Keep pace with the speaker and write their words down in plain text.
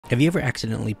Have you ever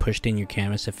accidentally pushed in your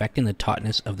canvas, affecting the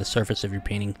tautness of the surface of your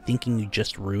painting, thinking you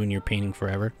just ruined your painting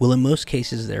forever? Well, in most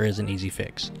cases, there is an easy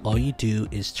fix. All you do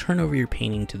is turn over your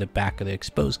painting to the back of the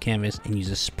exposed canvas and use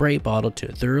a spray bottle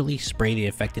to thoroughly spray the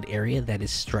affected area that is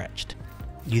stretched.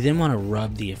 You then want to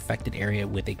rub the affected area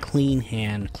with a clean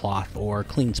hand, cloth, or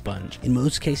clean sponge. In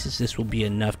most cases, this will be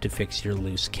enough to fix your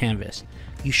loose canvas.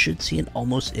 You should see an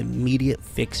almost immediate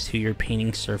fix to your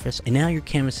painting surface, and now your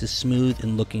canvas is smooth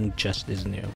and looking just as new.